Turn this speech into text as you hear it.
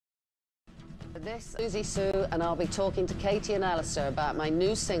For this, Siouxsie Sue, and I'll be talking to Katie and Alistair about my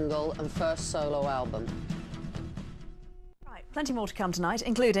new single and first solo album. Right, plenty more to come tonight,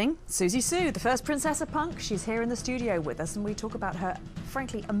 including Siouxsie Sue, the first princess of punk. She's here in the studio with us, and we talk about her,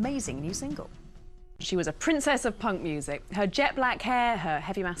 frankly, amazing new single. She was a princess of punk music. Her jet black hair, her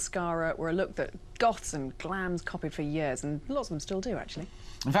heavy mascara were a look that goths and glams copied for years, and lots of them still do, actually.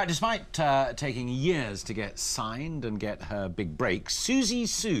 In fact, despite taking years to get signed and get her big break, Siouxsie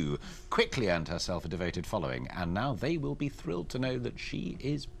Sue quickly earned herself a devoted following, and now they will be thrilled to know that she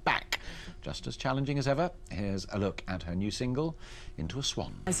is back. Just as challenging as ever, here's a look at her new single, Into A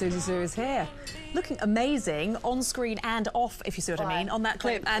Swan. And Siouxsie Sue is here, looking amazing, on screen and off, if you see what I mean, on that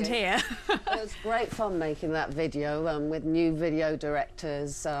clip and here. It was great fun making that video with new video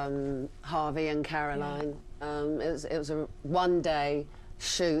directors, Harvey and Caroline. It was a one-day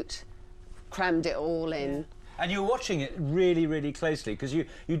shoot, crammed it all in. Yeah. And you were watching it really, really closely, because you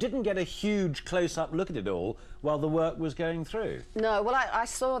didn't get a huge close-up look at it all while the work was going through. No, well, I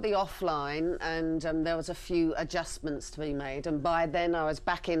saw the offline, and there was a few adjustments to be made, and by then I was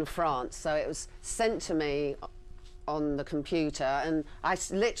back in France, so it was sent to me on the computer, and I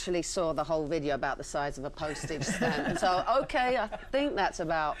literally saw the whole video about the size of a postage stamp. So, OK, I think that's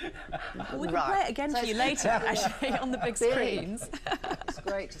about well, we can play it again for you later, actually, on the big screens. It's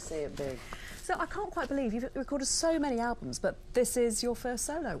great to see it big. So I can't quite believe you've recorded so many albums, but this is your first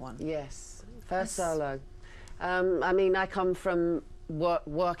solo one. Yes, first solo. I mean, I come from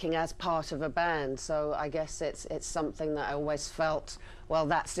working as part of a band, so I guess it's something that I always felt, well,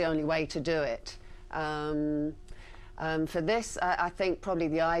 that's the only way to do it. For this, I think probably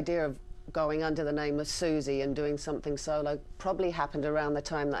the idea of going under the name of Siouxsie and doing something solo probably happened around the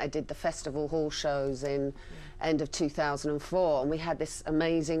time that I did the festival hall shows in end of 2004, and we had this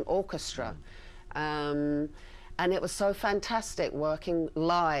amazing orchestra. And it was so fantastic working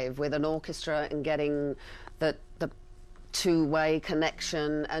live with an orchestra and getting the two-way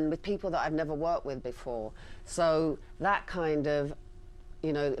connection and with people that I've never worked with before. So that kind of,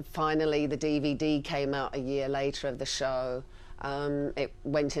 you know, finally the DVD came out a year later of the show. It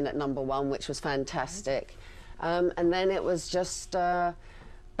went in at #1, which was fantastic. And then it was just,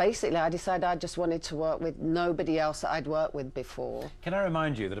 basically I decided I just wanted to work with nobody else that I'd worked with before. Can I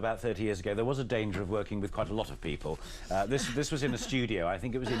remind you that about 30 years ago there was a danger of working with quite a lot of people. This was in a studio, I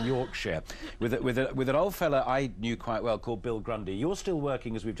think it was in Yorkshire, with an old fella I knew quite well called Bill Grundy. You're still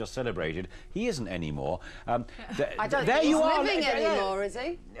working, as we've just celebrated. He isn't anymore. I don't think he's living anymore, is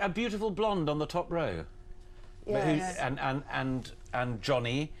he? A beautiful blonde on the top row. Yes. And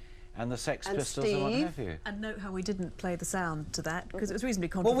Johnny and the Sex Pistols and what have you. And note how we didn't play the sound to that, because it was reasonably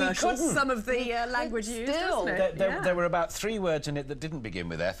controversial. Well, we couldn't. Some of the language used, wasn't it? There were about 3 words in it that didn't begin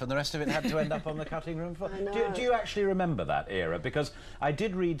with F, and the rest of it had to end up on the cutting room floor. Do you actually remember that era? Because I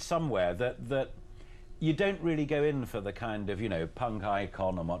did read somewhere that you don't really go in for the kind of, you know, punk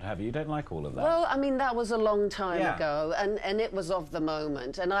icon and what have you. You don't like all of that. Well, I mean, that was a long time ago, and it was of the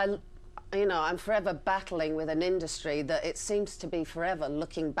moment, and you know, I'm forever battling with an industry that it seems to be forever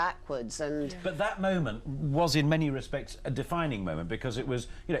looking backwards. And but that moment was, in many respects, a defining moment, because it was,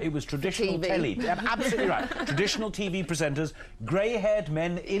 you know, it was traditional telly. Absolutely right. Traditional TV presenters, grey-haired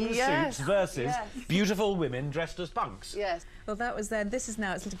men in suits versus beautiful women dressed as punks. Yes. Well, that was then. This is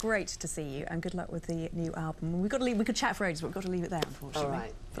now. It's great to see you, and good luck with the new album. We've got to leave. We could chat for ages, but we've got to leave it there, unfortunately. All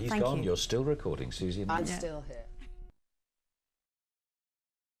right. He's gone. You're still recording, Siouxsie. I'm still here.